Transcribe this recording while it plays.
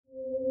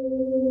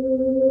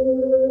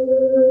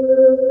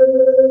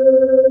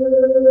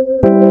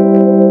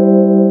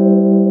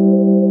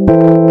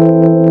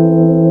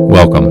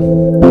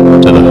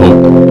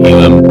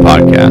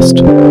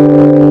Christ.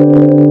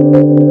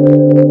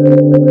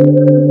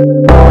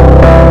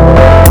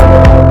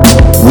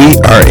 We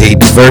are a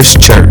diverse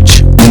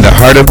church in the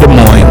heart of Des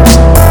Moines,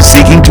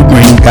 seeking to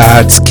bring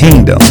God's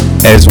kingdom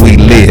as we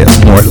live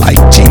more like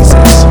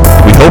Jesus.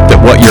 We hope that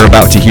what you're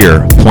about to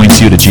hear points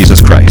you to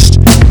Jesus Christ.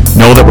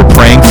 Know that we're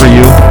praying for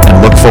you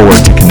and look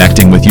forward to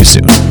connecting with you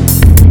soon.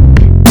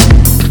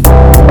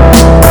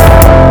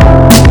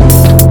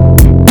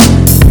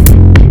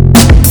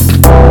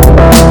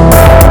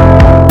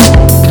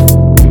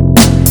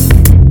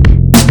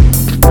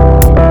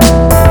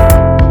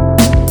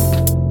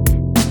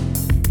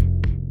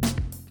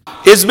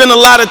 It's been a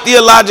lot of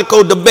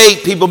theological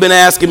debate. People been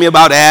asking me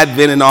about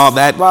Advent and all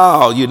that.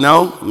 Wow,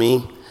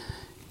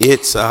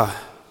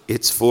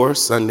 it's 4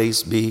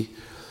 Sundays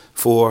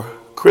before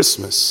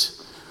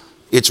Christmas.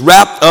 It's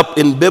wrapped up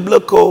in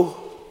biblical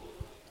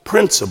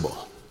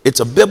principle. It's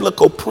a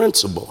biblical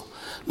principle.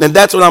 And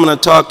that's what I'm going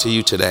to talk to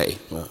you today.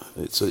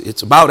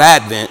 It's about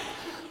Advent,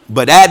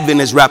 but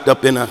Advent is wrapped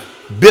up in a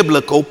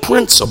biblical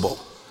principle.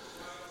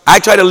 I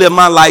try to live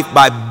my life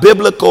by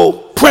biblical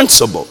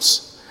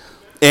principles.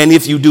 And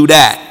if you do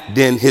that,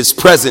 then his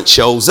presence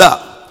shows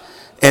up.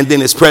 And then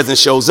his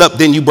presence shows up,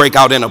 then you break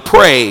out in a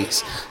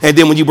praise. And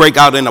then when you break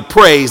out in a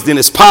praise, then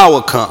his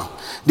power come.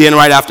 Then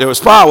right after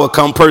his power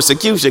come,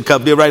 persecution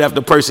come. Then right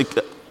after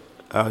persecution.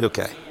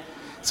 Okay.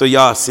 So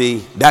y'all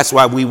see, that's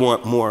why we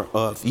want more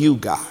of you,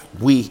 God.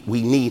 We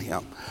need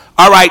him.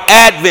 All right,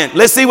 Advent.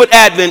 Let's see what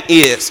Advent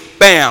is.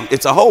 Bam,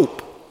 it's a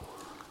hope.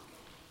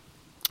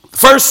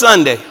 First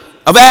Sunday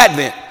of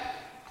Advent.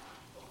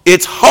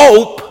 It's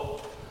hope,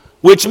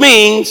 which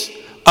means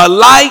a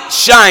light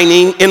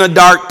shining in a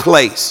dark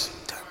place.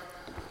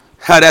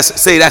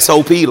 That's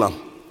Hope Elam.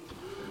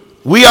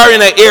 We are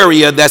in an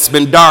area that's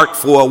been dark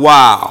for a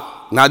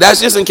while. Now,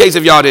 that's just in case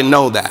if y'all didn't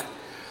know that.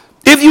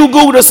 If you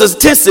Google the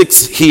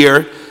statistics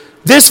here,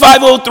 this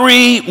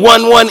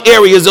 50311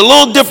 area is a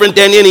little different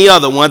than any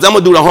other ones. I'm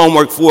going to do the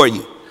homework for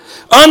you.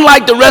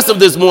 Unlike the rest of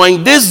this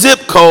morning, this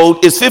zip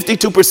code is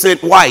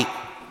 52% white,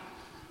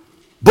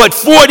 but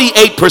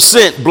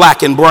 48%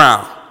 black and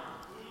brown.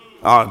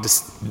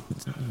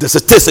 The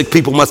statistic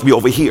people must be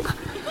over here.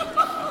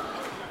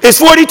 It's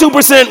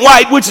 42%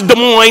 white, which Des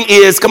Moines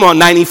is,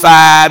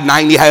 95,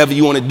 90, however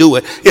you want to do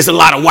it. It's a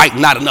lot of white,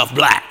 not enough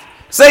black.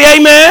 Say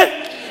amen.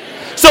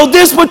 So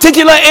this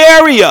particular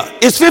area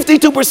is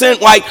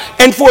 52% white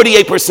and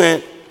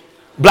 48%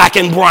 black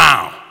and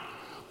brown.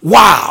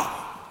 Wow.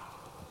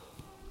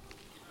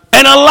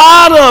 And a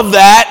lot of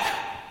that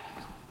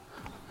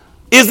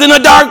is in a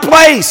dark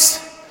place.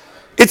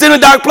 It's in a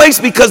dark place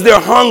because they're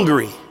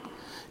hungry.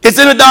 It's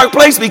in a dark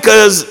place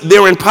because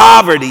they're in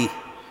poverty.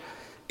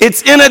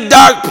 It's in a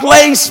dark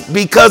place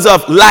because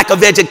of lack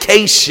of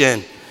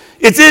education.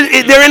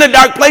 They're in a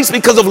dark place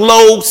because of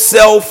low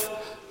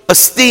self-esteem.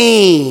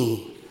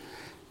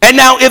 And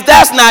now if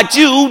that's not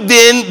you,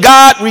 then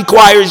God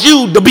requires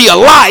you to be a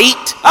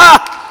light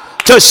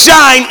to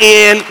shine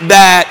in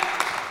that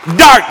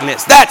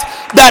darkness.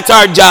 That's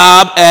our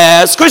job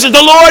as Christians.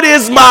 The Lord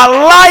is my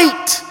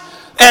light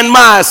and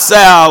my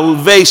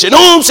salvation.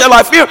 Whom shall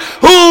I fear?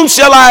 Whom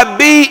shall I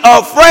be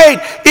afraid?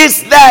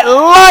 It's that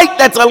light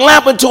that's a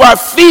lamp unto our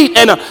feet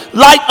and a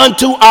light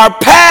unto our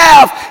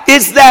path.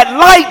 It's that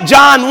light,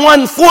 John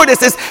 1:4, that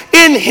says,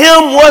 in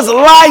him was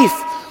life,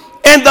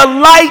 and the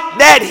light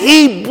that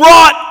he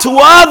brought to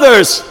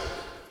others,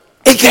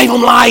 it gave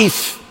him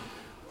life.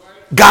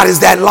 God is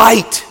that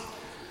light.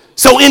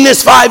 So in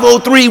this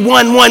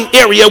 50311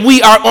 area,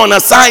 we are on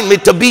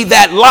assignment to be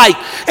that light.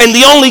 And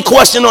the only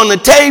question on the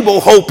table,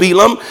 Hope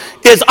Elam,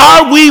 is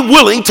are we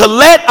willing to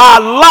let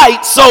our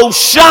light so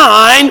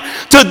shine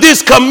to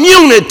this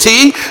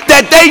community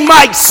that they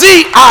might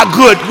see our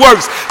good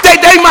works,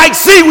 that they might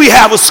see we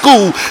have a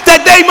school,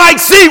 that they might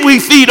see we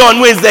feed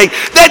on Wednesday,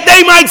 that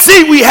they might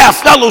see we have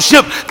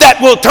fellowship that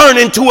will turn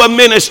into a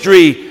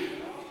ministry.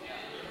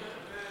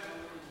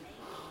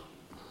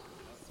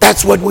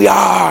 That's what we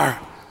are.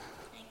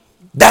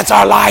 That's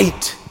our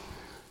light.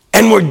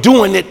 And we're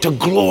doing it to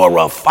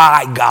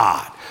glorify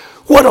God.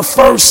 What a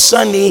first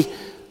Sunday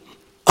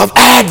of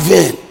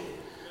Advent.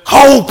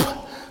 Hope,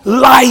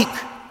 light,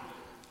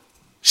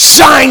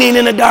 shining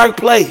in a dark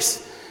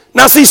place.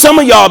 Now see, some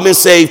of y'all been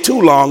saved too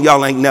long.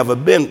 Y'all ain't never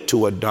been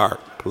to a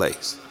dark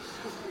place.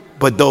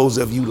 But those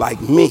of you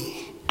like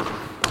me,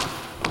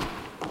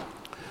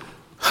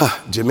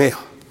 Jamil,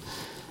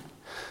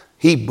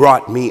 he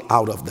brought me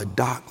out of the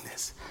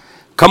darkness.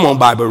 Come on,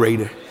 Bible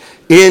reader.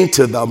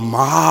 Into the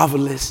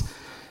marvelous.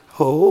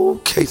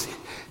 Okay.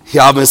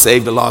 Y'all been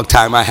saved a long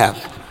time. I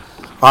haven't.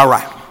 All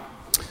right.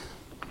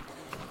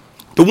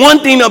 The one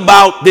thing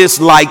about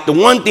this light, the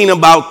one thing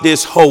about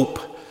this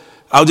hope,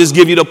 I'll just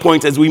give you the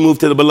points as we move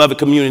to the beloved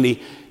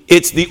community.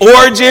 It's the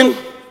origin,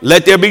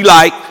 let there be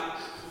light.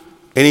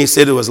 And he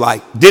said it was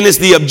light. Then it's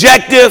the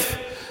objective,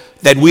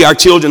 that we are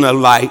children of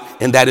light,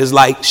 and that is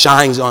light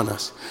shines on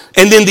us.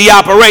 And then the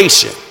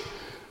operation.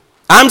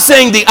 I'm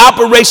saying the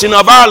operation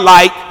of our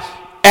light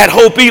at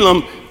Hope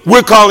Elam,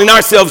 we're calling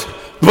ourselves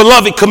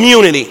beloved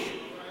community.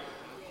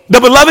 The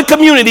beloved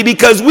community,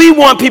 because we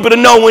want people to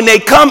know when they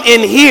come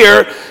in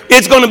here,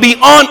 it's going to be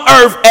on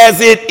earth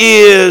as it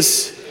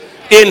is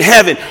in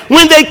heaven.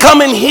 When they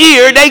come in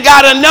here, they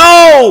got to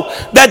know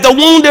that the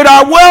wounded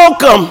are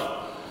welcome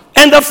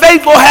and the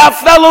faithful have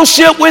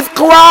fellowship with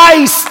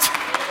Christ.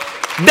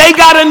 They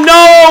got to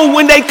know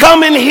when they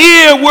come in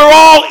here, we're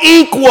all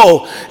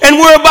equal, and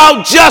we're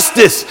about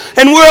justice,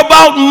 and we're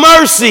about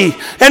mercy,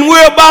 and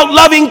we're about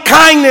loving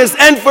kindness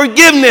and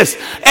forgiveness,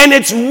 and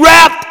it's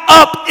wrapped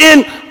up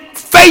in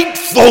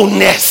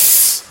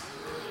faithfulness.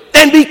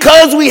 And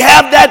because we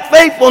have that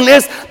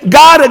faithfulness,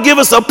 God will give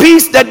us a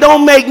peace that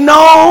don't make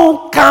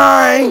no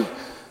kind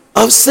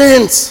of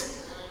sense.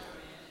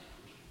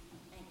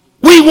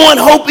 We want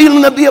Hope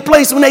Elam to be a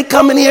place when they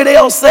come in here,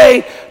 they'll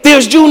say,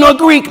 there's Jew nor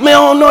Greek,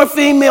 male nor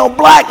female,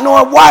 black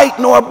nor white,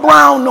 nor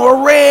brown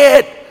nor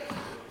red.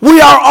 We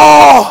are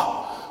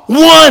all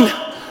one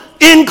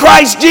in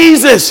Christ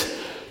Jesus,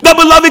 the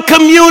beloved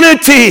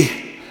community,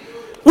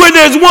 where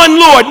there's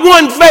one Lord,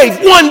 one faith,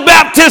 one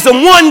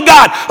baptism, one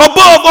God,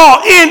 above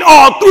all, in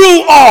all,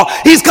 through all.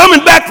 He's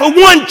coming back for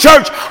one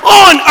church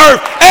on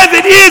earth as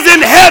it is in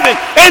heaven.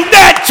 And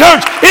that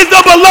church is the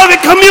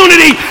beloved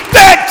community.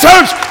 That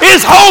church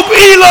is Hope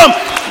Elam.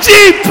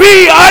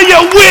 GP, are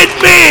you with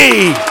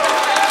me?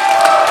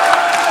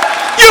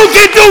 You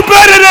can do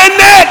better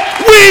than that.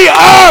 We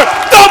are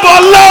the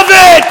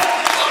beloved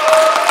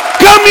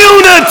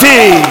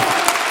community.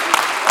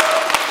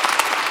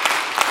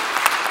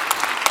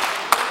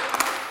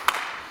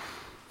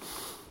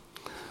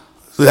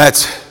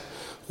 That's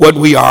what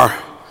we are,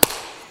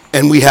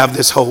 and we have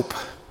this hope.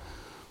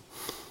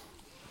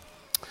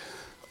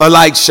 A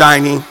light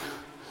shining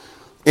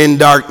in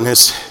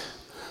darkness.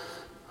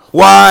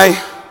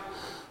 Why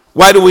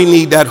do we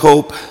need that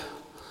hope?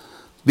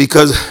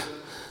 Because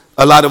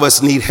a lot of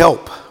us need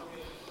help.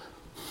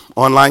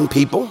 Online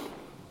people,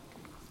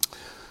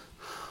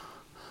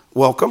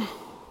 welcome.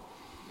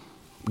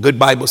 Good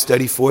Bible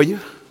study for you.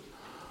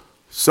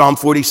 Psalm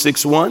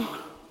 46:1.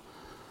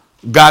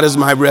 God is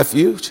my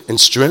refuge and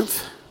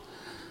strength.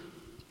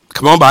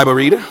 Come on, Bible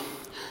reader.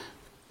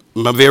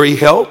 My very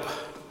help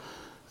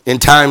in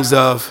times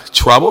of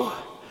trouble.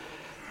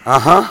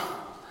 Psalm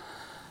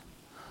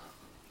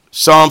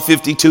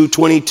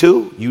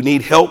 52:22. You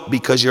need help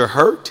because you're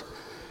hurt,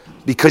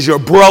 because you're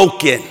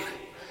broken,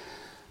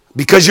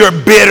 because you're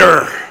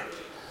bitter,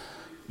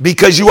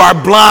 because you are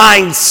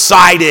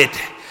blindsided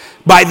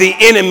by the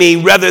enemy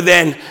rather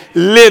than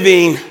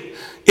living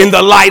in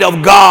the light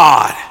of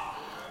God.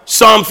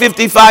 Psalm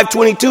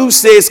 55:22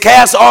 says,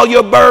 cast all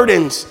your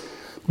burdens,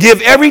 give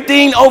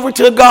everything over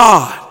to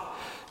God.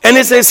 And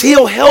it says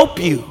he'll help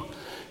you.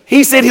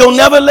 He said he'll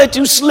never let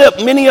you slip.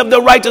 Many of the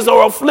righteous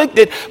are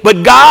afflicted,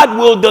 but God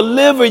will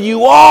deliver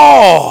you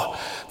all.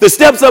 The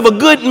steps of a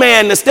good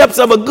man, the steps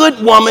of a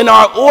good woman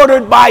are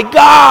ordered by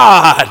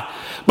God.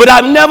 But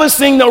I've never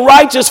seen the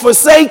righteous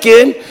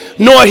forsaken,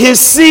 nor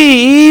his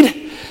seed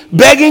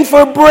begging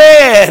for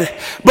bread.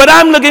 But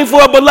I'm looking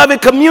for a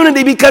beloved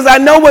community because I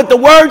know what the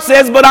word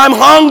says, but I'm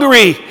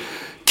hungry.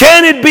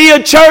 Can it be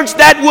a church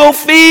that will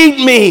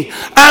feed me?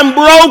 I'm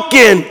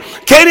broken.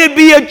 Can it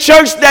be a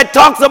church that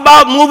talks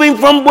about moving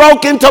from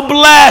broken to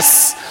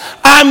blessed?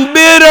 I'm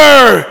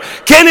bitter.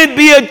 Can it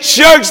be a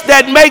church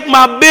that make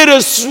my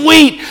bitter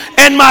sweet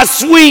and my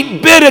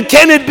sweet bitter?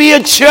 Can it be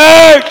a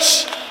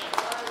church?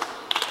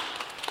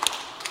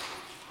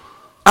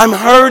 I'm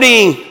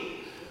hurting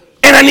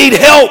and I need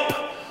help.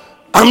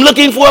 I'm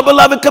looking for a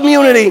beloved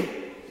community.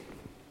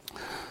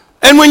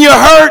 And when you're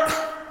hurt,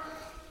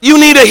 you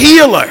need a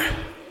healer.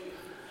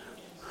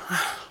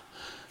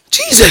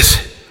 Jesus.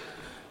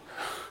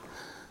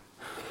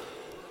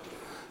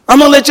 I'm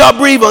going to let y'all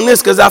breathe on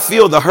this because I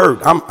feel the hurt.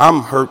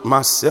 I'm hurt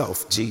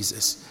myself,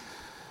 Jesus.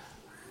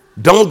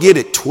 Don't get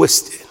it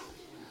twisted.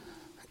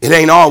 It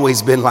ain't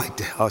always been like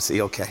that. Oh,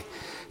 see, okay.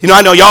 You know,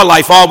 I know y'all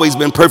life always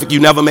been perfect. You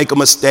never make a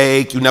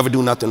mistake. You never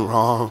do nothing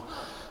wrong.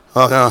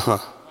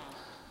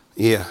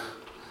 Yeah.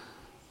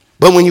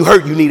 But when you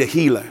hurt, you need a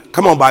healer.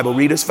 Come on, Bible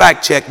readers,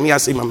 fact check me. I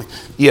see my man.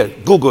 Yeah,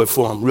 Google it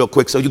for them real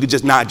quick so you can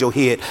just nod your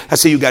head. I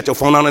see you got your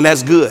phone on, and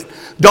that's good.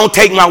 Don't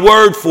take my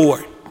word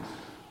for it.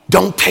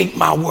 Don't take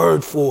my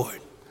word for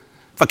it.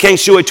 If I can't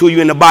show it to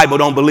you in the Bible,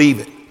 don't believe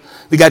it.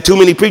 We got too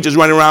many preachers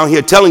running around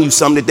here telling you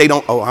something that they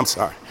don't. Oh, I'm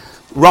sorry.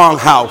 Wrong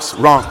house.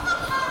 Wrong.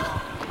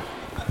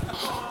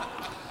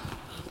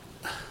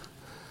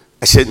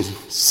 I shouldn't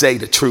say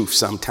the truth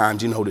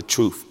sometimes. You know the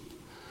truth.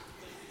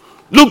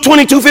 Luke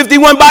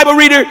 22:51, Bible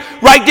reader,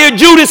 right there.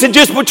 Judas had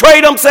just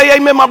betrayed him. Say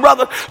amen, my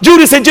brother.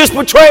 Judas had just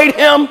betrayed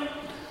him.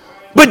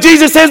 But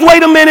Jesus says,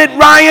 wait a minute,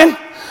 Ryan.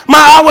 My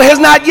hour has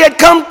not yet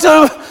come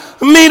to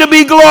me to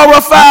be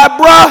glorified,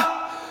 bruh.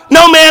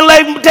 No man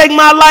take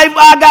my life.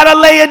 I got to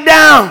lay it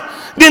down.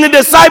 Then the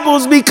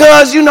disciples,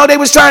 because, you know, they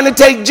was trying to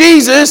take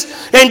Jesus,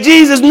 and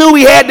Jesus knew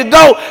he had to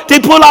go, they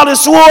pull out his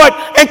sword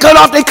and cut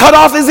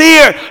off his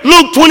ear.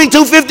 Luke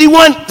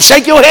 22:51,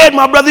 shake your head,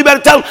 my brother, you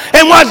better tell him.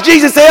 And watch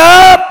Jesus say,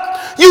 up.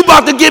 You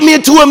about to get me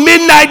into a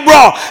midnight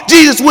brawl.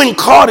 Jesus went and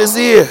caught his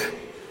ear.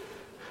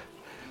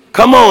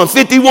 Come on,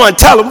 51.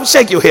 Tell him,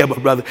 shake your head, my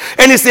brother.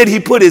 And it said he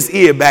put his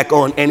ear back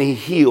on and he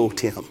healed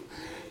him.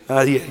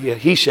 Yeah,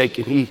 he's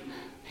shaking.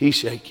 He's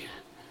shaking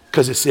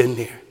because it's in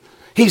there.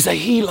 He's a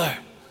healer.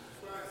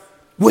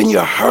 When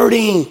you're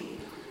hurting,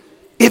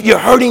 if you're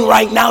hurting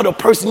right now, the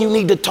person you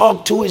need to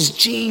talk to is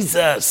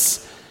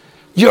Jesus.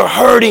 You're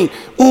hurting.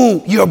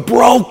 Ooh, you're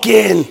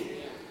broken.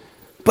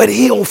 But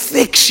he'll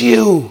fix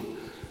you.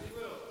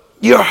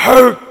 You're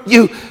hurt.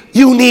 You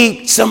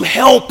need some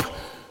help.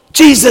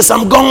 Jesus,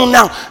 I'm gone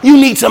now. You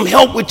need some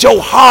help with your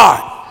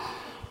heart.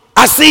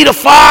 I see the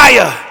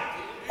fire.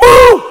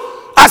 Woo!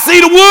 I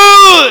see the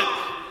wood.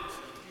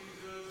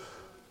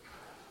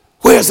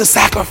 Where's the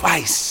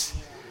sacrifice?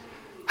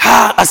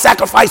 A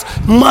sacrifice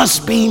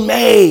must be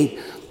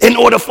made in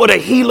order for the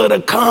healer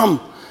to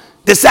come.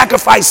 The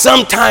sacrifice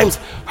sometimes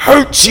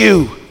hurts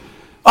you.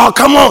 Oh,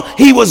 come on.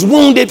 He was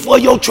wounded for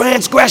your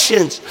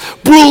transgressions,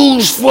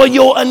 bruised for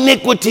your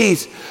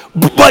iniquities.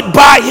 But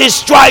by his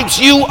stripes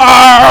you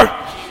are.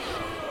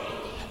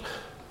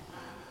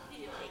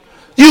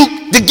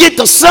 To get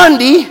to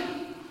Sunday,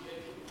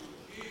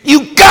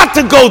 you got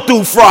to go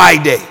through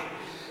Friday.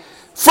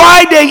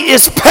 Friday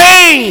is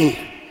pain,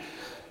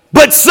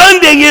 but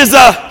Sunday is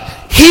a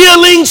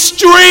healing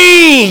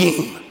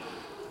stream.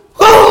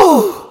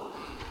 Woo.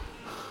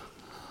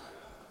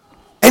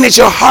 And it's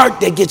your heart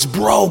that gets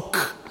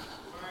broke.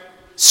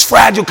 It's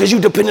fragile because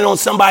you're dependent on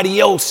somebody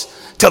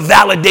else to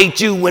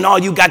validate you when all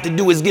you got to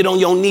do is get on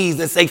your knees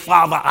and say,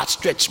 Father, I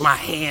stretch my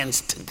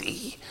hands to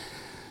thee.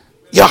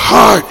 Your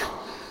heart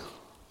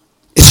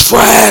is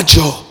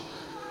fragile.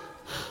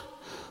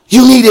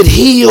 You need it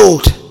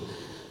healed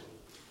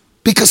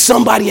because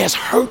somebody has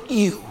hurt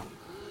you.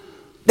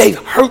 They've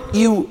hurt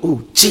you,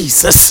 oh,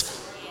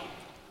 Jesus,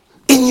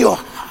 in your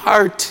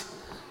heart.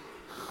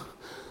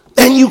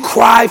 And you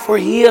cry for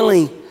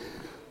healing.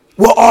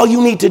 Well, all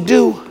you need to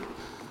do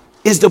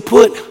is to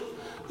put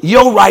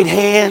your right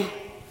hand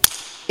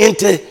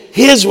into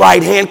his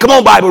right hand. Come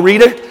on, Bible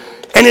reader.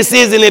 And it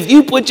says, and if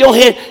you put your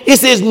hand, it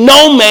says,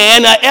 no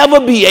man will ever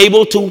be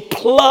able to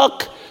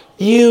pluck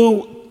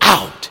you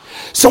out.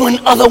 So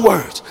in other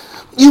words,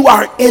 you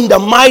are in the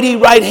mighty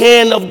right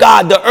hand of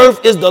God. The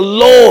earth is the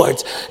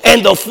Lord's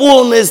and the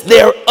fullness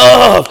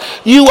thereof.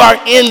 You are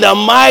in the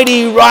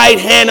mighty right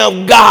hand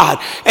of God.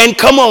 And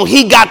come on,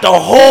 he got the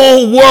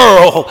whole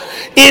world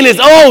in his,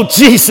 oh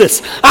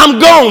Jesus, I'm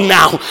gone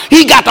now.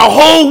 He got the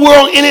whole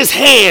world in his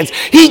hands.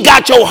 He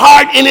got your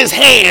heart in his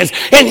hands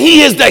and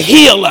he is the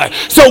healer.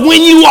 So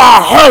when you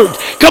are hurt,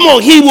 come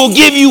on, he will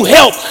give you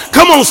help.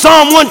 Come on,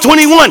 Psalm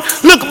 121,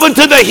 look up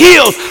unto the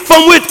hills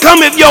from which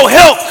cometh your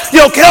help.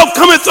 Your help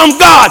cometh from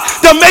God,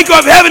 the maker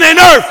of heaven and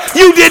earth.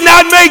 You did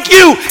not make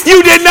you.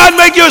 You did not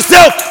make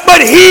yourself, but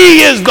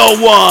he is the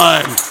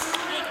one.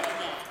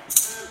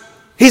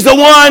 He's the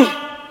one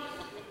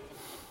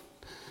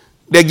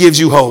that gives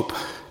you hope.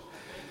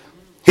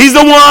 He's the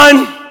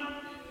one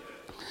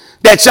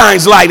that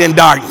shines light in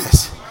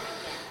darkness.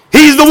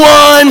 He's the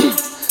one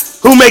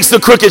who makes the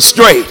crooked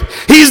straight.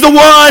 He's the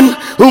one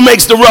who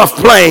makes the rough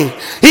plain.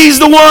 He's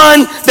the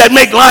one that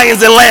makes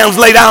lions and lambs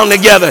lay down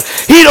together.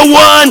 He's the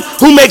one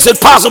who makes it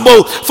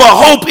possible for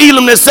Hope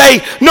Elam to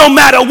say, no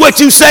matter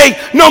what you say,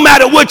 no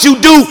matter what you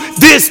do,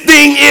 this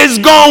thing is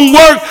going to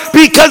work,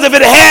 because if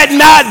it had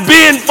not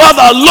been for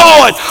the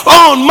Lord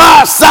on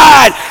my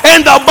side,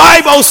 and the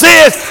Bible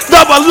says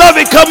the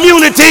beloved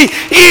community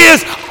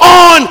is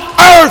on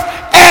earth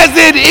as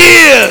it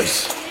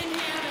is.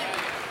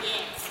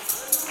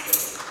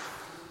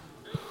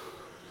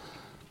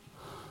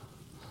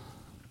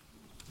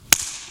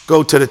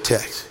 Go to the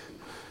text.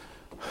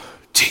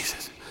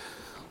 Jesus.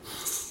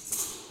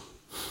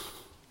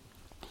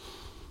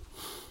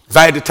 If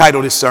I had to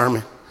title this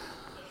sermon,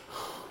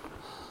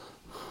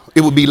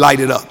 it would be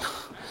Lighted Up.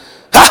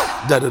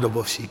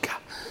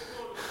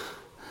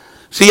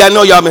 See, I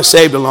know y'all been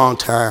saved a long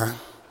time.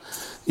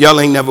 Y'all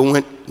ain't never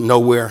went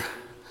nowhere.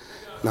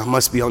 Now I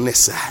must be on this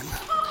side.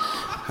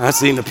 I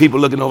seen the people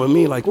looking over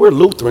me like, we're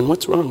Lutheran.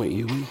 What's wrong with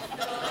you?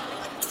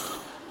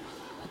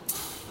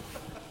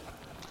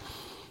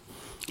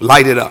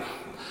 Light it up.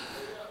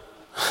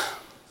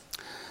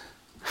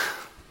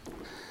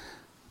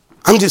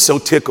 I'm just so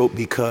tickled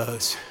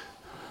because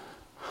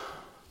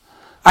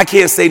I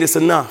can't say this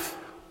enough.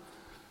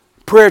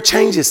 Prayer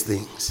changes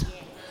things.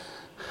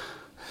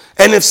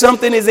 And if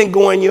something isn't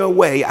going your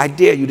way, I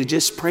dare you to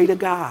just pray to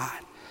God.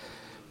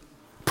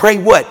 Pray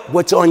what?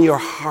 What's on your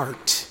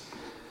heart?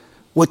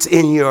 What's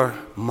in your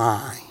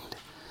mind?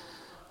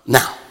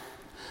 Now,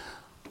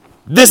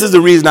 this is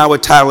the reason I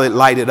would title it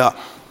Light It Up.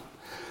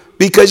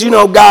 Because, you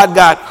know,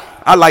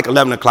 I like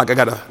 11 o'clock. I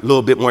got a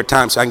little bit more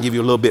time so I can give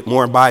you a little bit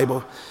more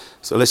Bible.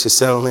 So let's just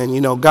settle in. You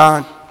know,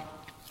 God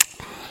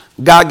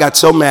got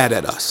so mad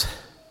at us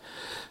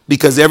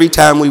because every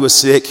time we were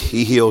sick,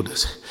 he healed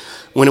us.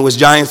 When it was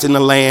giants in the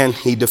land,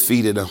 he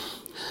defeated them.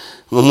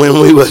 When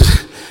we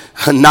was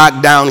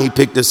knocked down, he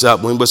picked us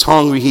up. When we was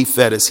hungry, he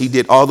fed us. He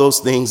did all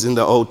those things in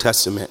the Old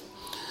Testament.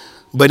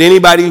 But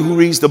anybody who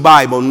reads the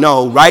Bible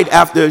know right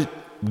after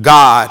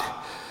God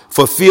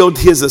fulfilled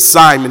his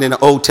assignment in the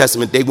Old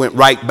Testament, they went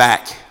right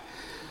back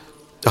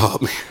Oh,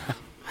 man.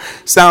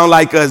 Sound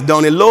like us,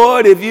 don't it?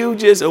 Lord, if you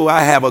just,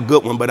 I have a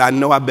good one, but I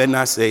know I better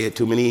not say it.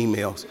 Too many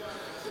emails.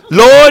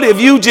 Lord, if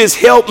you just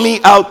help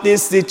me out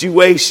this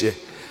situation.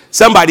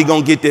 Somebody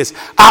gonna get this.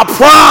 I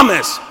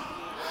promise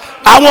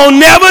I won't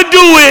never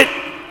do it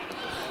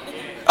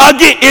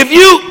again.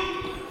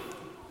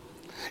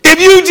 If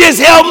you just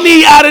help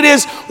me out of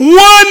this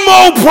one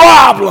more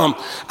problem,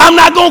 I'm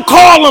not going to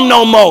call them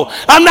no more.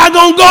 I'm not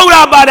going to go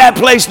out by that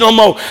place no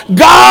more.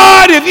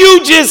 God, if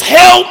you just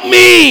help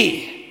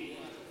me.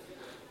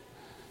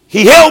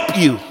 He helped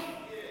you.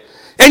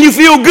 And you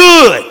feel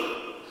good.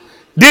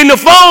 Then the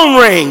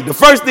phone rings. The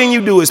first thing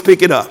you do is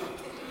pick it up.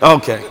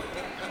 Okay.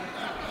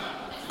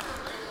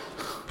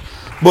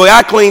 Boy,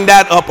 I cleaned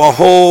that up a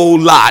whole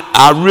lot.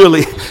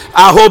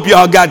 I hope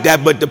y'all got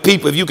that. But the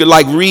people, if you could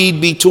like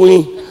read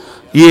between.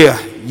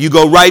 Yeah, you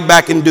go right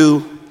back and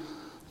do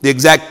the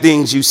exact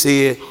things you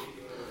said.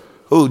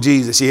 Oh,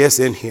 Jesus, yes,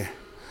 in here.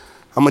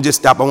 I'm going to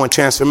just stop. I want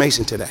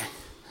transformation today.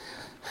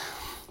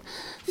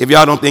 If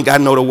y'all don't think I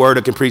know the word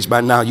or can preach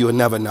by now, you will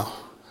never know.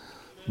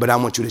 But I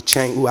want you to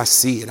change. Oh, I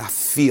see it. I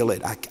feel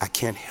it. I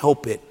can't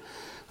help it.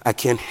 I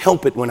can't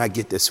help it when I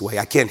get this way.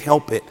 I can't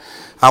help it.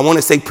 I want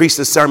to say preach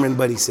the sermon,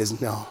 but he says,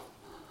 no.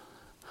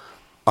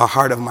 A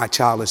heart of my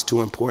child is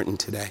too important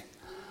today.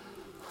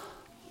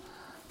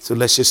 So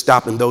let's just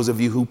stop. And those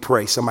of you who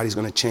pray, somebody's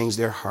going to change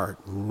their heart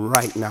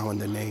right now in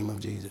the name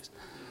of Jesus.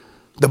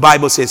 The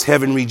Bible says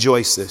heaven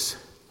rejoices.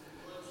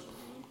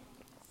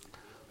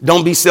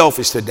 Don't be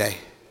selfish today.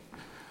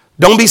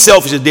 Don't be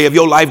selfish today. If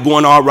your life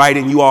going all right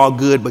and you all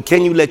good, but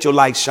can you let your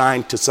light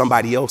shine to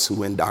somebody else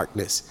who in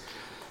darkness?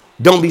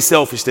 Don't be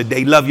selfish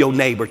today. Love your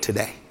neighbor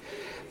today.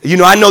 You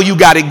know, I know you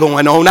got it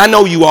going on. I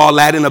know you all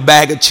that in a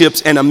bag of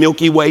chips and a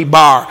Milky Way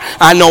bar.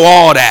 I know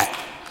all that.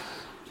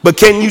 But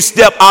can you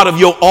step out of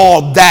your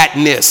all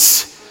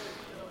thatness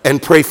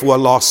and pray for a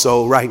lost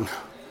soul right now?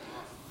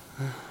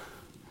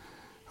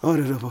 Oh,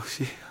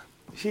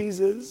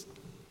 Jesus.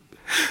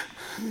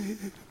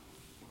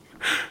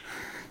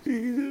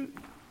 Jesus.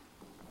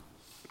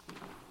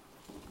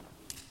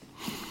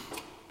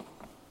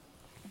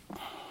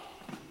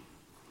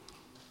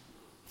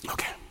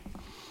 Okay.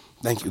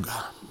 Thank you,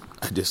 God.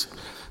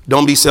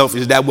 Don't be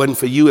selfish. That wasn't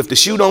for you. If the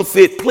shoe don't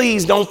fit,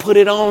 please don't put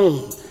it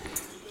on.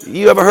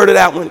 You ever heard of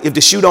that one? If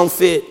the shoe don't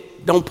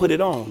fit, don't put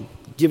it on.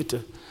 Give it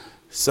to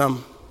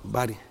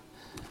somebody.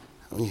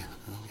 Oh,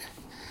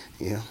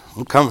 yeah,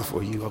 I'm coming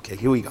for you. Okay,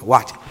 here we go.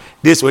 Watch it.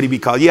 This is what he be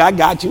called. Yeah, I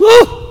got you.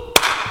 Ooh,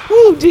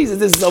 ooh, Jesus,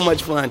 this is so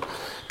much fun.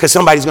 Because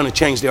somebody's going to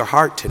change their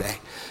heart today.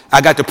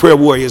 I got the prayer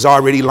warriors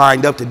already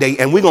lined up today,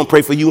 and we're going to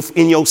pray for you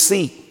in your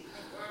seat.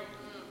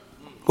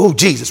 Oh,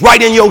 Jesus,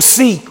 right in your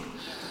seat.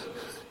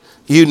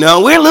 You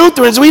know, we're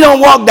Lutherans. We don't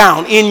walk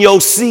down in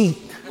your seat.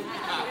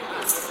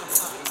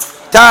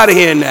 Tired of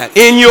hearing that.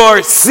 In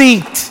your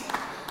seat.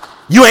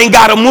 You ain't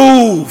got to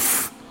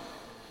move.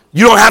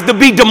 You don't have to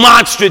be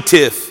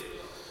demonstrative.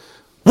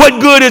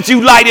 What good is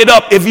you light it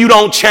up if you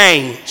don't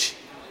change?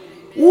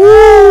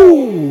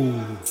 Woo.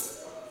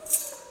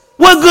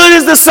 What good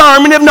is the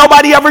sermon if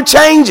nobody ever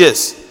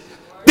changes?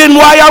 Then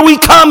why are we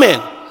coming?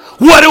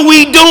 What are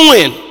we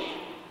doing?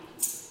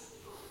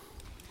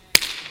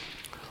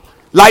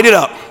 Light it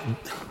up.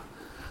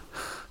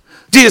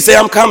 Jesus said,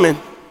 I'm coming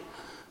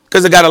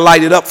because I got to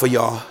light it up for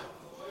y'all.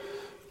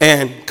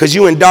 And because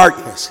you in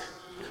darkness.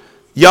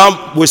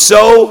 Y'all were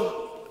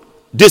so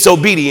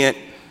disobedient.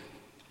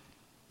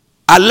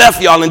 I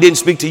left y'all and didn't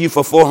speak to you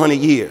for 400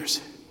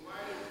 years.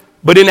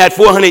 But in that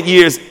 400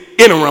 years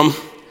interim,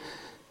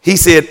 he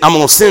said, I'm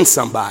going to send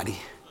somebody.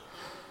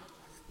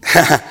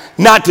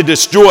 Not to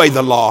destroy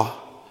the law.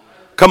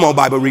 Come on,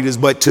 Bible readers,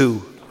 but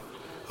to.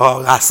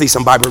 Oh, I see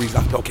some Bible readers.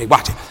 Okay,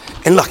 watch it.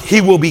 And look, he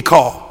will be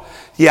called.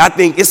 Yeah, I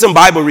think it's some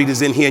Bible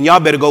readers in here, and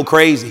y'all better go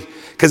crazy.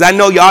 Because I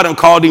know y'all done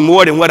called him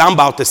more than what I'm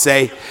about to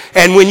say.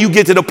 And when you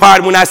get to the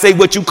part when I say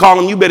what you call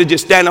him, you better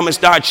just stand up and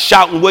start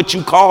shouting what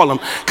you call him.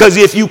 Because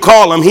if you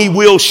call him, he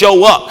will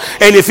show up.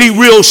 And if he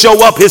will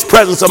show up, his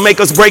presence will make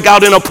us break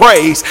out in a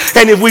praise.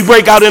 And if we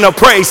break out in a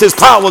praise, his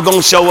power going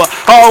to show up.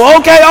 Oh,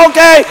 okay.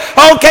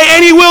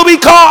 And he will be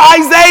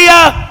called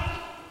Isaiah.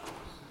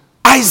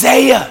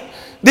 Isaiah.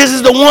 This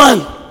is the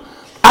one.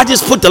 I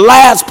just put the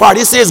last part.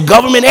 It says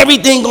government,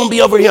 everything going to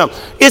be over him.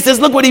 It says,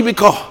 look what he be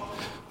called.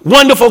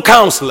 Wonderful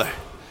Counselor.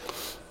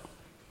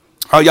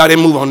 Oh, y'all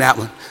didn't move on that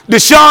one.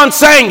 Deshaun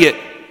sang it.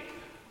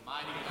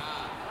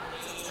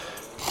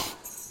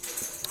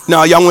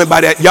 No, y'all went by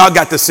that. Y'all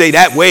got to say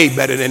that way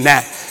better than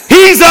that.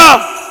 He's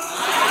a.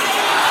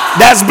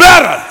 That's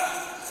better.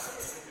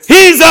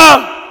 He's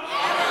a.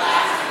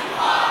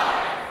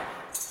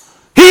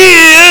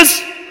 He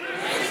is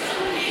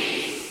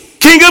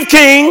King of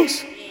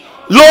Kings,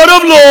 Lord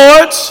of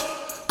Lords.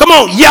 Come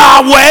on,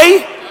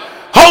 Yahweh,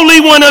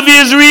 Holy One of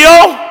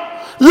Israel,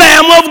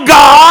 Lamb of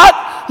God,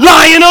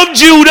 Lion of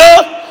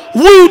Judah,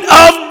 Root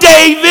of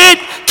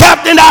David,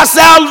 Captain of our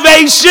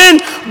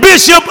salvation,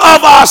 Bishop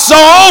of our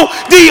soul,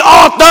 the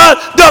author,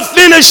 the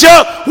finisher.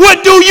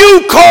 What do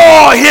you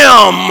call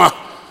him?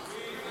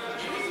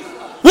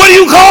 What do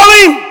you call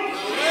him?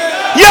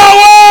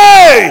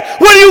 Yahweh.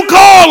 What do you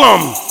call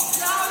him?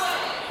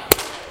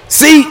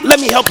 See, let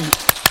me help you.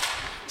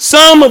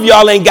 Some of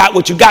y'all ain't got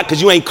what you got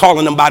because you ain't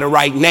calling him by the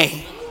right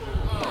name.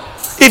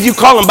 If you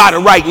call him by the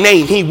right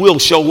name, he will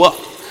show up.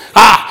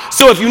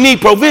 So if you need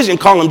provision,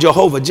 call him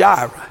Jehovah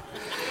Jireh.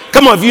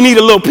 Come on, if you need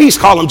a little peace,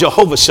 call him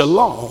Jehovah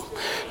Shalom.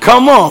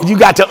 Come on, you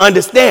got to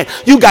understand.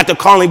 You got to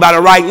call him by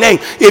the right name.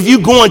 If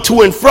you going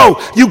to and fro,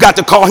 you got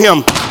to call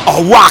him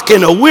a rock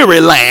in a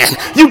weary land.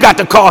 You got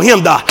to call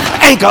him the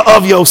anchor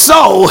of your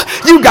soul.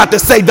 You got to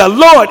say, the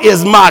Lord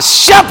is my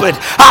shepherd.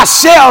 I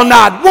shall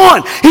not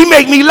want. He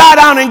make me lie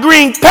down in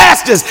green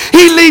pastures.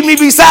 He lead me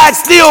beside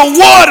still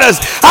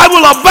waters. I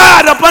will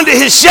abide up under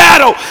his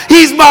shadow.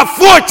 He's my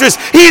fortress.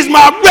 He's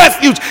my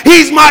refuge.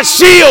 He's my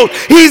shield.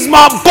 He's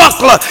my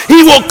buckler.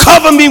 He will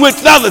cover me with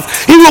feathers.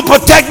 He will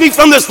protect me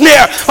from the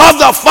snare of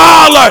the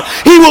fowler.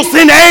 He will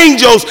send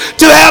angels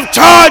to have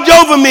charge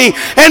over me.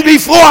 And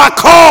before I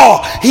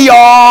call, he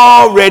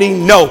already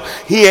know.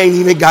 He ain't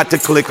even got to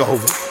click over.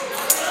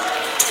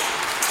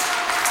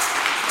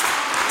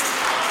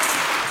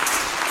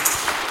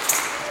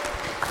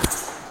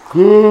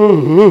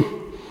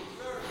 Mm-hmm.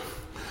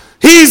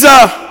 He's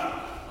a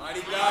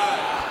mighty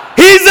God.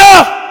 He's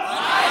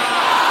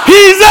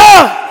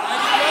a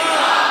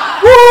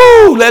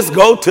woo. Let's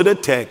go to the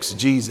text.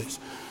 Jesus.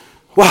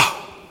 Wow.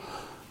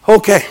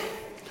 Okay.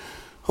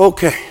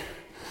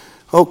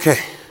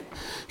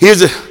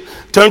 Here's a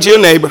turn to your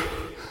neighbor.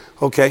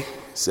 Okay.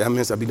 7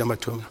 minutes. I'll be done by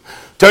 2 minutes.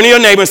 Turn to your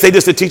neighbor and say,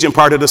 this is the teaching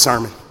part of the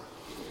sermon.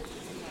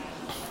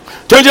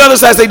 Turn to the other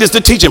side and say, this is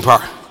the teaching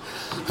part.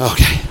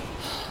 Okay.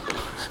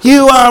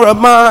 You are a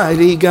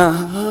mighty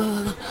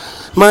God.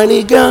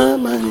 Mighty God,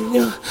 mighty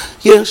God.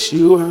 Yes,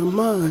 you are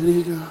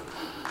mighty God.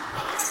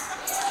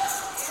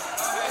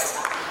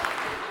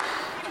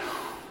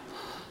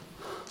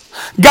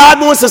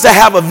 God wants us to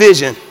have a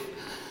vision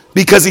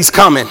because he's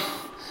coming.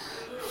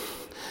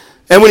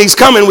 And when he's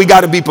coming, we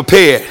got to be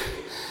prepared.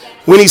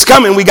 When he's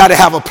coming, we got to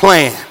have a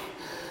plan.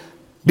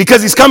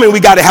 Because he's coming, we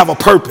got to have a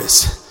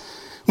purpose.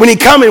 When he's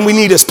coming, we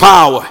need his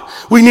power.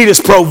 We need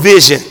his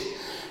provision.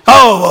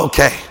 Oh,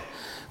 okay.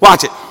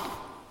 Watch it.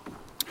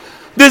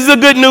 This is the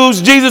good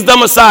news. Jesus the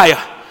Messiah.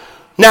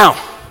 Now,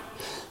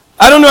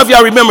 I don't know if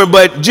y'all remember,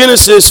 but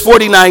Genesis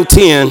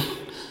 49:10,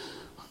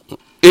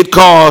 it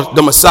called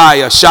the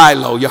Messiah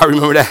Shiloh. Y'all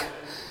remember that?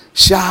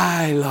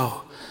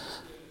 Shiloh.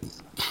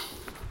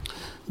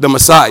 The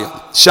Messiah,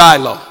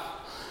 Shiloh.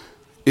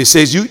 It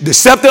says the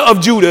scepter of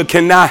Judah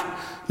cannot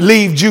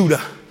leave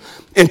Judah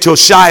until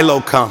Shiloh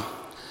come,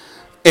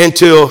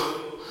 until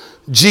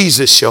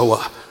Jesus show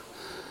up.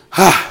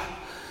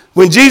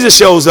 When Jesus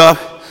shows up,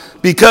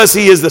 because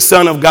he is the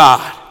Son of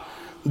God,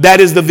 that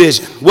is the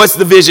vision. What's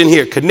the vision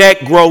here?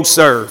 Connect, grow,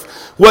 serve.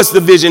 What's the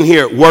vision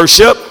here?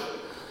 Worship,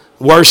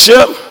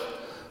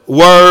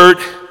 word,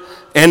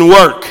 and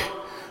work.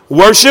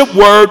 Worship,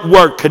 word,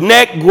 work.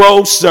 Connect,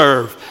 grow,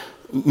 serve.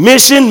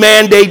 Mission,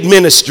 mandate,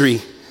 ministry.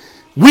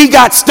 We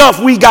got stuff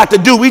we got to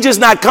do. We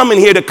just not coming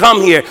here to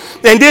come here.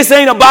 And this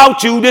ain't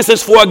about you. This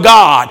is for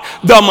God,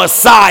 the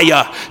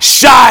Messiah,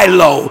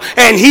 Shiloh.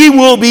 And he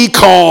will be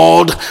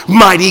called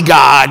Mighty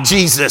God,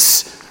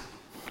 Jesus.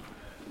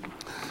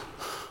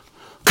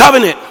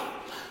 Covenant.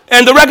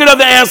 And the record of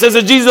the ancestors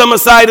is Jesus the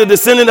Messiah, the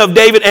descendant of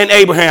David and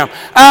Abraham.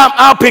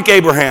 I'll pick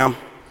Abraham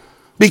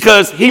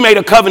because he made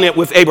a covenant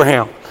with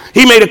Abraham.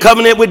 He made a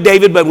covenant with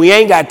David, but we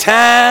ain't got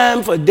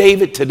time for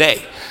David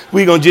today.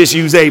 We're going to just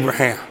use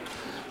Abraham.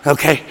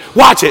 Okay,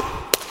 watch it.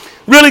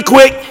 Really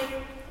quick.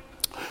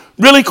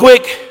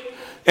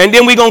 And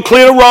then we're going to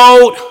clear the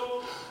road.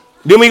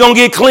 Then we're going to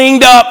get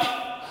cleaned up.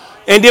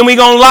 And then we're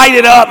going to light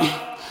it up.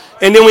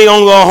 And then we're going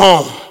to go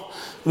home.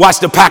 Watch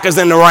the Packers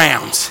and the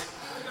Rams.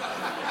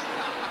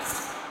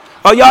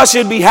 Oh, y'all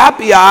should be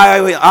happy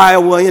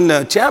Iowa in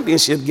the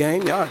championship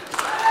game. Y'all.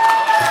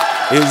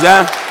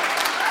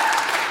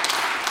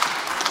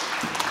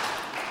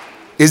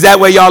 Is that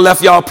where y'all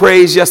left y'all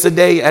praise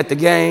yesterday at the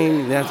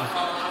game?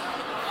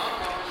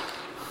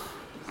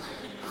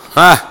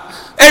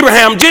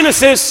 Abraham,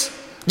 Genesis.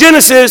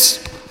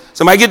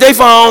 Somebody get their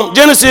phone.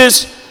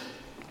 Genesis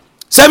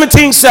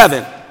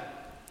 17:7.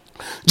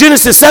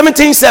 Genesis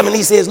 17:7.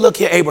 He says, look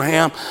here,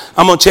 Abraham,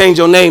 I'm going to change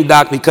your name,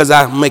 Doc, because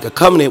I make a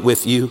covenant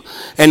with you.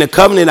 And the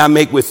covenant I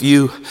make with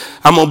you,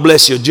 I'm going to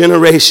bless your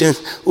generation.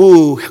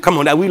 Ooh, come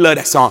on, we love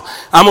that song.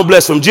 I'm going to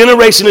bless from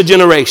generation to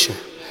generation.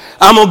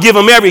 I'm going to give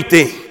them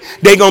everything.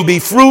 They're going to be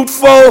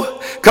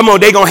fruitful. Come on,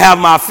 they're going to have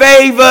my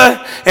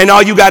favor. And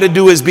all you got to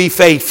do is be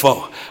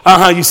faithful.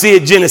 You see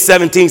it, Genesis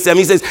 17:7.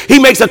 He says he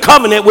makes a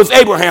covenant with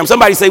Abraham.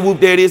 Somebody say, whoop,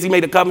 there it is. He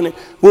made a covenant.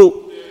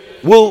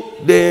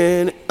 Whoop,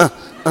 there.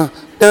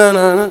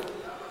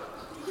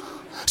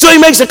 So he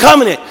makes a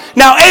covenant.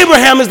 Now,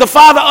 Abraham is the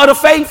father of the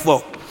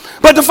faithful.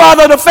 But the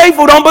father of the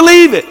faithful don't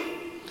believe it.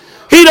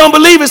 He don't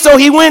believe it, so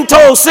he went and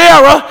told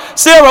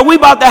Sarah, we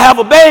about to have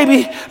a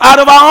baby out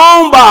of our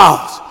own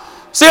bowels.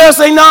 Sarah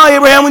say, no,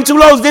 Abraham, we too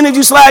low. Then if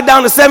you slide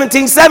down to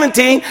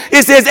 17:17,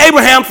 it says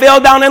Abraham fell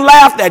down and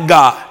laughed at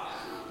God.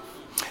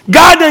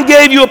 God done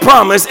gave you a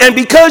promise, and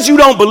because you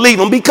don't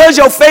believe him, because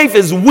your faith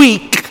is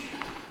weak,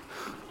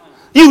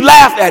 You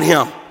laugh at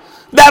him.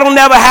 That'll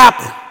never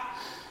happen.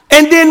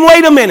 And then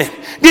wait a minute.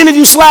 Then if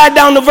you slide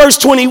down to verse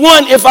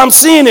 21, if I'm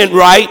seeing it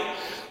right,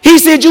 he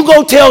said, you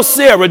go tell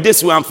Sarah, this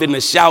is where I'm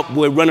finna shout,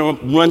 boy,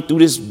 run through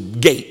this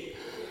gate.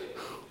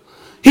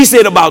 He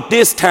said, about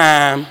this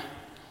time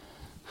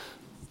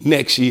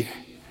next year.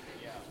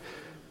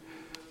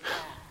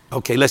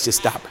 Okay, let's just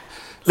stop.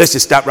 Let's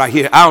just stop right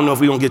here. I don't know if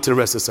we're going to get to the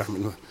rest of the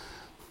sermon.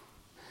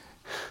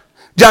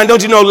 John,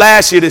 don't you know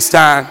last year this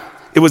time,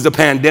 it was the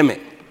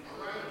pandemic.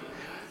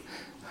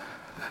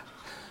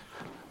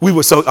 We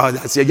were I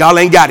said, y'all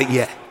ain't got it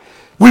yet.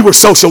 We were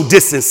social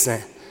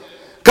distancing.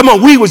 Come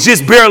on, we was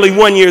just barely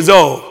 1 year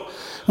old.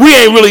 We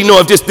ain't really know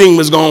if this thing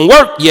was going to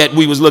work yet.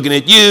 We was looking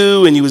at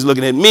you, and you was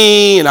looking at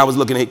me, and I was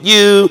looking at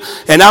you,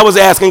 and I was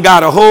asking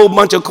God a whole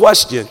bunch of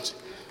questions.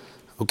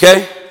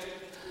 Okay?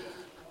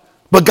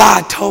 But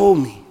God told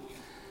me.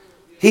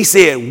 He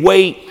said,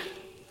 wait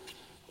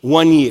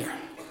 1 year.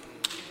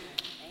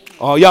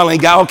 Oh, y'all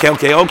ain't got, okay.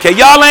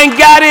 Y'all ain't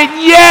got it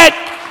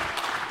yet.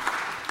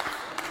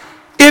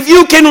 If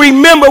you can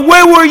remember,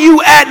 where were you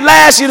at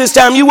last year this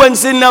time? You wasn't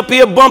sitting up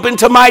here bumping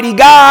to Mighty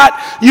God.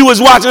 You was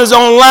watching us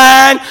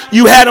online.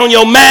 You had on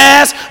your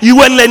mask. You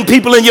wasn't letting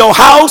people in your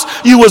house.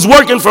 You was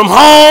working from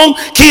home.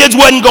 Kids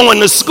wasn't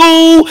going to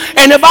school.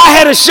 And if I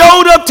had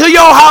showed up to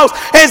your house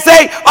and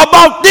say,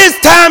 about this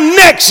time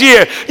next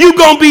year, you're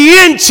going to be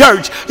in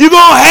church. You're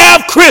going to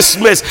have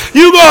Christmas.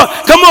 You're going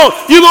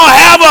to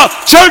have a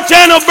church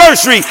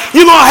anniversary.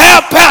 You're going to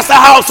have Pastor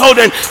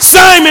Household and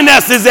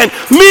Simonesses and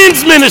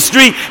men's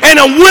ministry and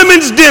a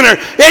women's dinner,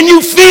 and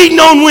you feeding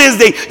on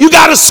Wednesday. You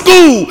got a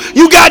school.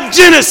 You got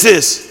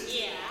Genesis.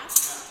 Yeah.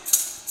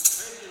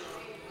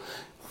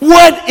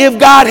 What if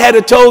God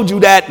had told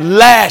you that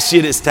last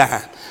year this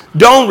time?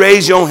 Don't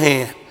raise your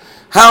hand.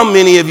 How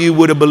many of you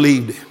would have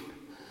believed it?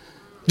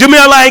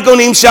 Jamel, I ain't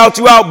gonna even shout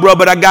you out, bro,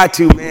 but I got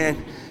to,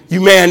 man. You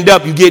manned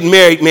up. You getting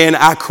married, man.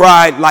 I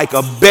cried like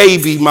a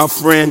baby, my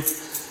friend.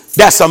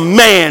 That's a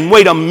man.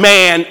 Wait a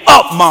man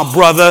up, my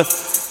brother.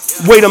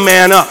 Wait a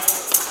man up.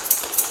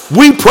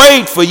 We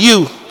prayed for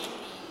you.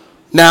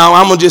 Now,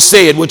 I'm going to just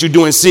say it, what you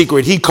do in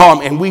secret. He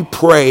called me, and we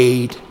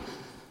prayed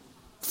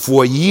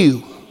for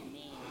you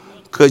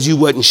because you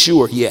wasn't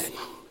sure yet.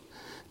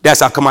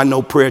 That's how come I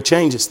know prayer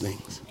changes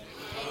things.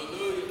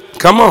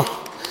 Come on.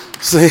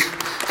 See?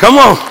 Come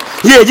on.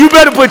 Yeah, you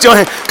better put your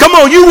hand. Come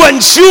on, you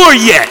wasn't sure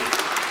yet,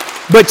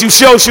 but you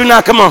sure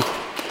now. Come on.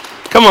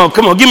 Come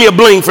on. Give me a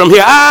bling from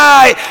here.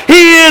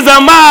 He is a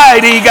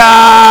mighty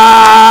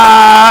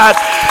God.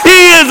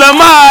 He is a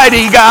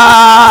mighty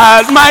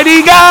God.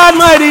 Mighty God,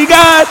 mighty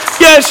God.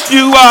 Yes,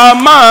 you are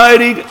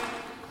mighty.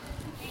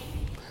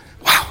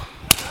 Wow.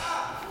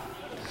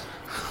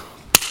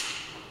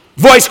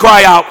 Voice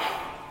cry out.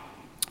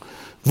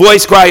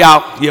 Voice cry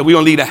out. Yeah, we're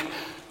going to leave that.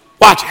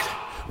 Watch it.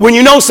 When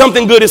you know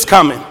something good is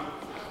coming.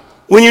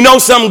 When you know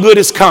something good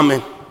is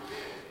coming.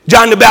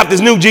 John the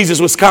Baptist knew Jesus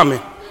was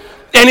coming.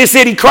 And it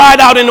said he cried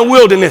out in the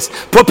wilderness,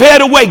 prepare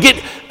the way, get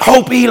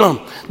Hope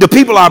Elam. The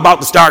people are about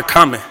to start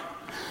coming.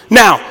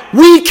 Now,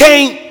 we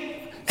can't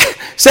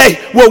say,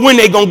 well, when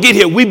they going to get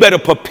here, we better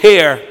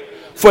prepare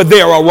for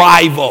their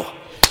arrival.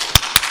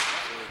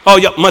 Oh,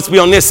 yeah, must be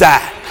on this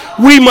side.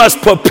 We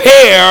must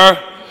prepare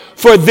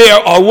for their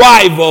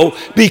arrival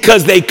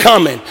because they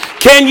coming.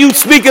 Can you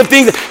speak of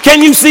things?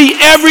 Can you see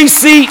every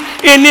seat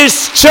in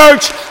this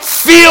church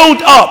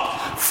filled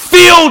up?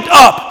 Filled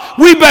up.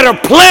 We better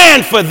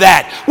plan for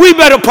that. We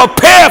better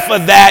prepare for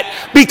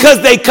that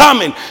because they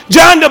coming.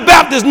 John the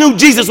Baptist knew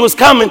Jesus was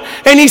coming,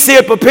 and he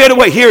said, prepare the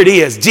way. Here it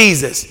is,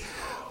 Jesus.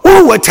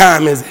 Ooh, what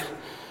time is it?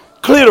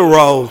 Clear the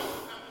road.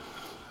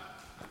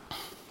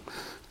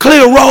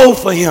 Clear the road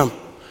for him.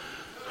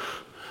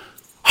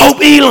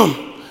 Hope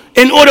Elam.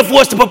 In order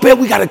for us to prepare,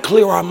 we got to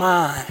clear our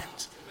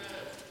minds.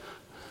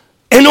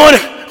 In order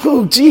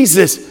for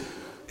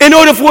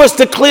us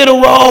to clear the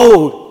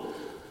road,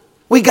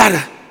 we got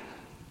to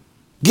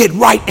get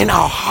right in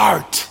our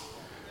heart.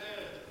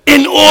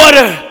 In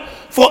order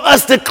for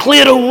us to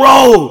clear the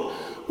road,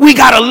 we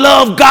got to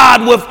love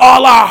God with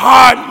all our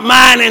heart,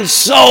 mind, and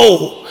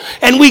soul.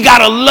 And we got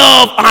to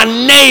love our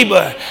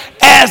neighbor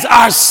as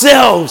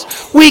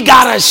ourselves. We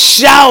got to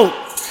shout,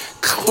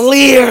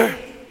 clear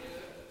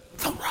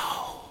the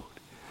road.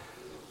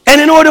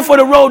 And in order for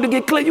the road to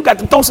get clear, you got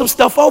to throw some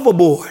stuff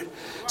overboard.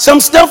 Some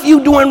stuff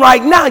you doing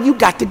right now, you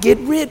got to get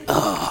rid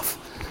of.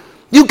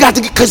 You got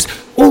to, because,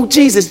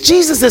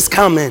 Jesus is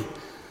coming.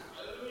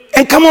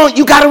 And come on,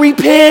 you got to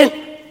repent.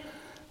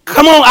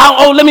 Come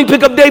on, let me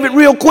pick up David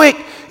real quick.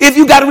 If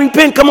you got to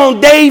repent, come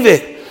on,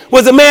 David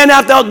was a man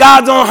after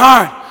God's own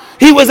heart.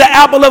 He was an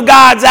apple of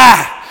God's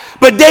eye.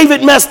 But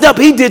David messed up.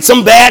 He did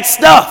some bad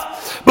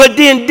stuff. But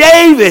then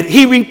David,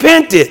 he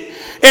repented.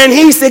 And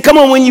he said, come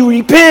on, when you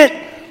repent,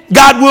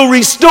 God will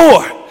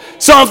restore.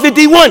 Psalm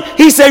 51,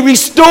 he said,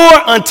 restore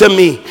unto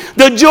me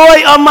the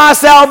joy of my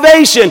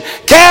salvation.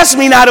 Cast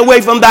me not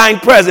away from thine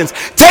presence.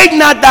 Take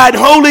not thine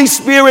Holy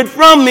Spirit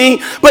from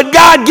me, but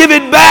God, give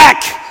it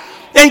back.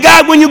 And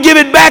God, when you give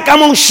it back, I'm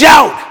going to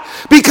shout.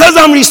 Because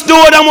I'm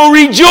restored, I'm going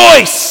to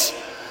rejoice.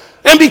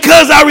 And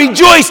because I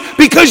rejoice,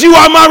 because you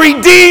are my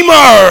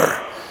Redeemer.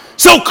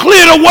 So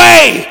clear the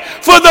way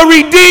for the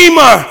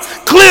Redeemer.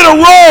 Clear the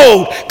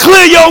road.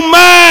 Clear your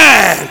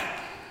mind.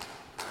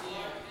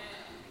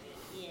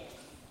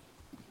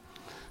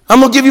 I'm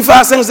going to give you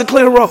 5 seconds to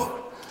clear the road.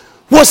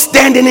 What's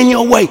standing in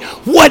your way?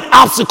 What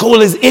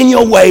obstacle is in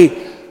your way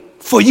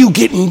for you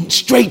getting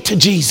straight to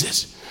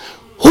Jesus?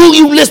 Who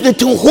you listening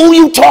to, who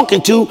you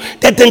talking to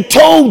that then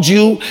told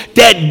you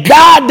that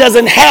God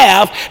doesn't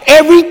have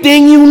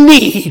everything you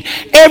need.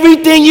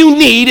 Everything you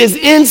need is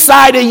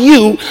inside of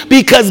you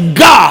because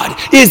God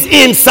is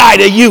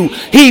inside of you.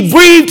 He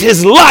breathed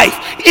his life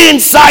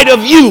inside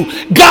of you.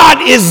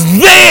 God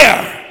is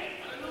there.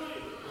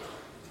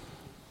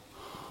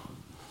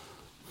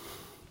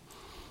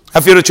 I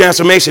feel the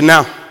transformation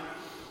now.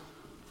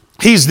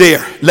 He's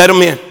there. Let him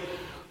in.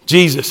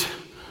 Jesus.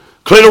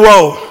 Clear the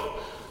road.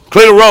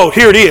 Clear the road.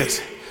 Here it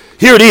is.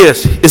 Here it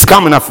is. It's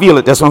coming. I feel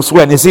it. That's why I'm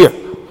sweating. It's here.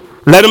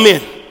 Let him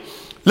in.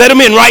 Let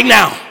him in right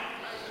now.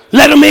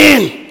 Let him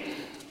in.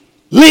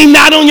 Lean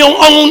not on your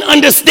own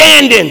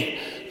understanding.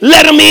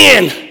 Let him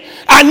in.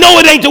 I know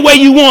it ain't the way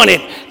you want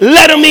it.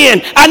 Let him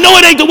in. I know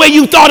it ain't the way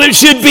you thought it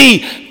should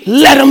be.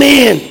 Let him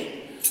in.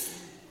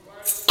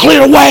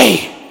 Clear the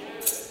way.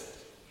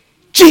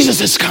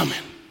 Jesus is coming.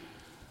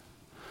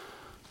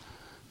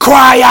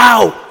 Cry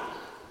out.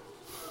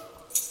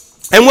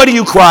 And what do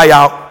you cry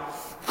out?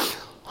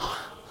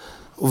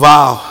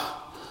 Wow.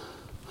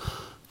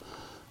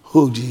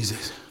 Oh,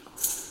 Jesus.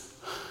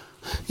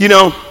 You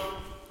know,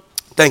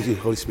 thank you,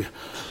 Holy Spirit.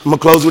 I'm going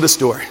to close with a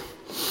story.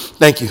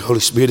 Thank you, Holy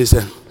Spirit.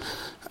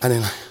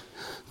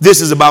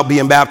 This is about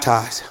being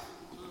baptized.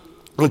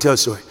 I'm going to tell a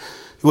story.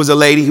 It was a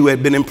lady who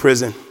had been in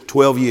prison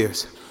 12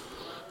 years.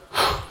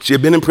 She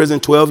had been in prison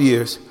 12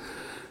 years,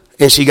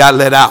 and she got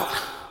let out.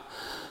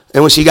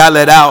 And when she got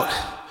let out,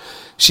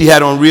 she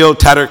had on real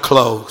tattered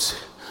clothes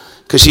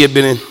because she had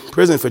been in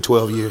prison for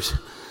 12 years.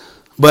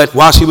 But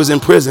while she was in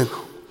prison,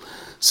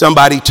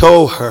 somebody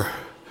told her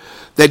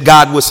that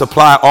God would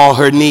supply all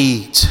her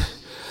needs.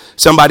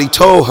 Somebody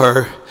told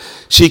her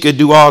she could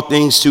do all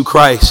things through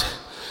Christ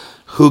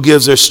who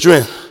gives her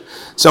strength.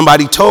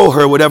 Somebody told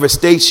her whatever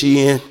state she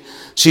in,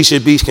 she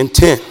should be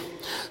content.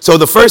 So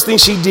the first thing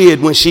she did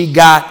when she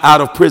got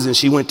out of prison,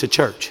 she went to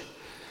church.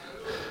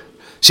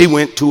 She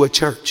went to a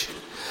church.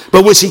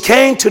 But when she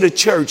came to the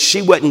church,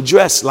 she wasn't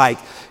dressed like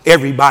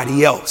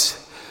everybody else.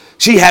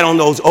 She had on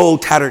those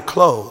old tattered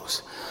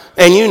clothes.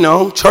 And you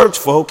know, church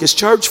folk is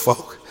church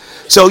folk.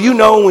 So you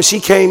know, when she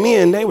came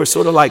in, they were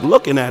sort of like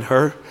looking at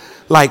her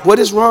like, what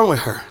is wrong with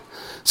her?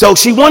 So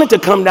she wanted to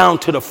come down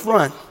to the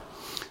front,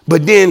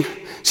 but then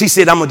she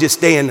said, I'm going to just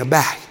stay in the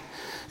back.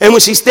 And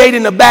when she stayed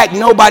in the back,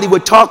 nobody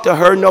would talk to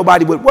her.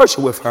 Nobody would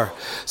worship with her.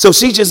 So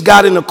she just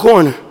got in the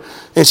corner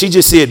and she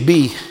just said,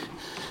 BP,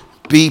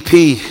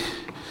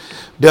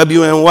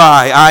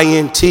 WNY,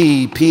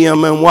 INT,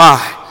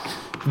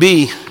 PMNY,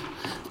 B,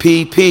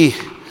 PP,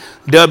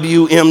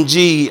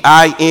 WMG,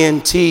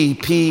 INT,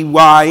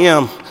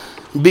 PYM,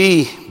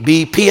 B,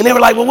 BP. And they were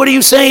like, well, what are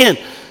you saying?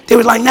 They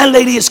were like, that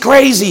lady is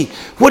crazy.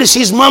 What is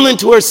she's mumbling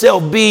to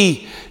herself?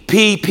 B,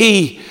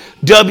 PP,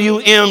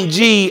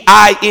 WMG,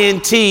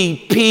 INT,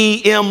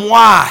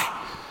 PMY.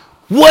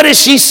 What is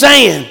she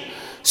saying?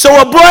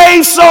 So a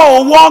brave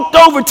soul walked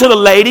over to the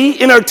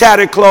lady in her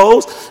tattered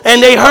clothes,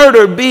 and they heard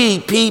her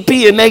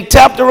BP, and they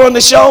tapped her on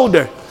the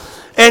shoulder.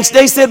 And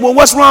they said, well,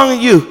 what's wrong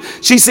with you?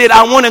 She said,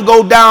 I want to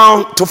go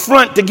down to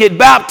front to get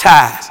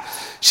baptized.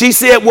 She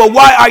said, well,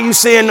 why are you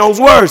saying those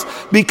words?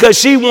 Because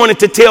she wanted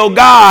to tell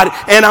God,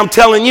 and I'm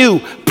telling you,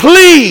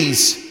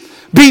 please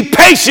be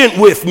patient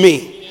with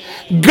me.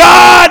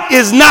 God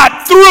is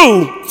not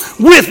through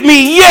with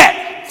me yet.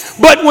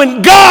 But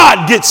when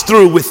God gets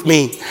through with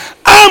me,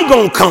 I'm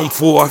going to come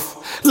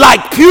forth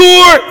like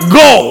pure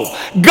gold.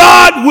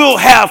 God will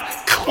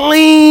have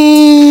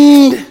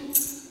cleaned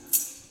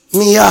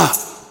me up.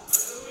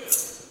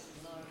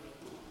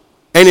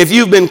 And if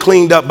you've been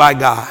cleaned up by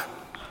God,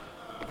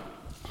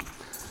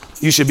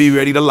 you should be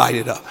ready to light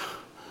it up.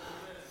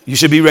 You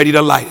should be ready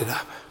to light it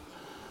up.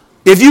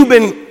 If you've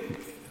been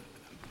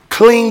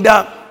cleaned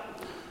up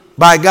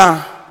by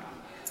God,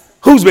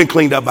 who's been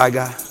cleaned up by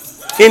God?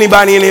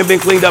 Anybody in here been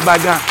cleaned up by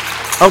God?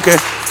 Okay.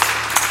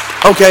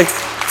 Okay.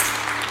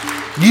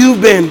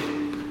 You've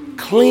been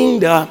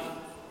cleaned up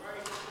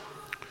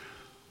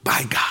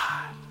by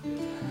God.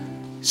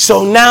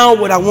 So now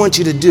what I want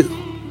you to do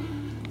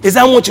is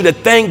I want you to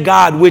thank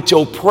God with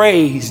your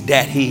praise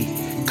that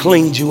he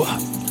cleaned you up.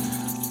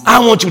 I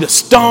want you to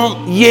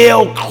stomp,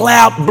 yell,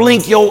 clap,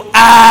 blink your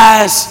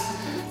eyes.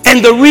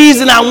 And the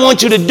reason I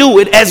want you to do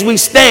it as we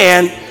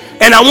stand,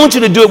 and I want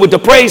you to do it with the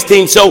praise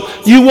team so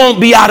you won't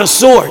be out of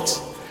sorts.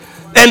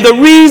 And the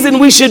reason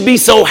we should be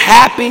so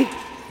happy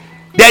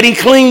that he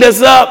cleaned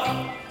us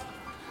up,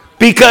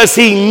 because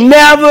he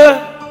never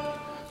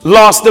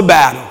lost a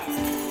battle.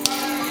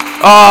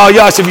 Oh,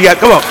 y'all should be happy.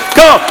 Come on.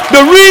 Come on.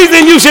 The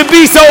reason you should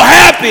be so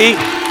happy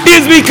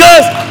is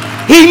because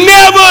he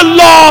never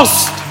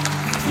lost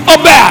a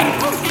battle.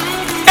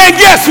 And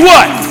guess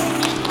what?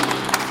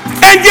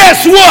 And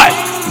guess what?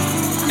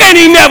 and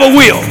he never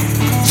will.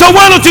 So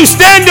why don't you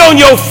stand on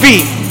your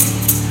feet?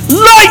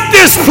 Light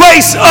this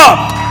place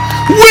up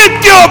with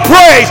your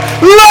praise.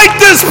 Light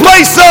this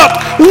place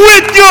up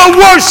with your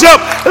worship.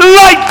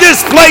 Light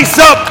this place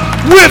up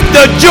with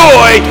the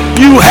joy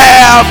you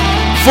have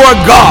for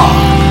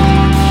God.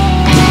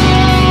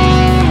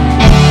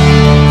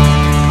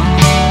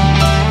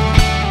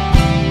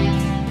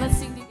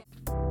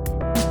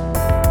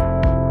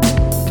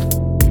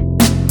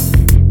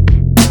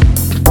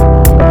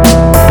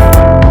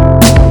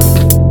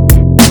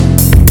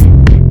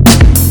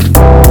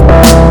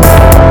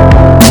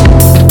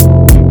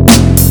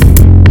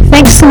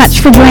 Thanks so much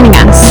for joining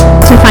us.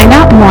 To find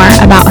out more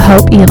about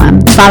Hope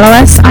Elam, follow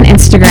us on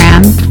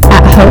Instagram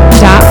at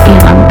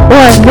hope.elam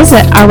or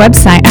visit our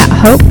website at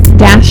hope-elam.org.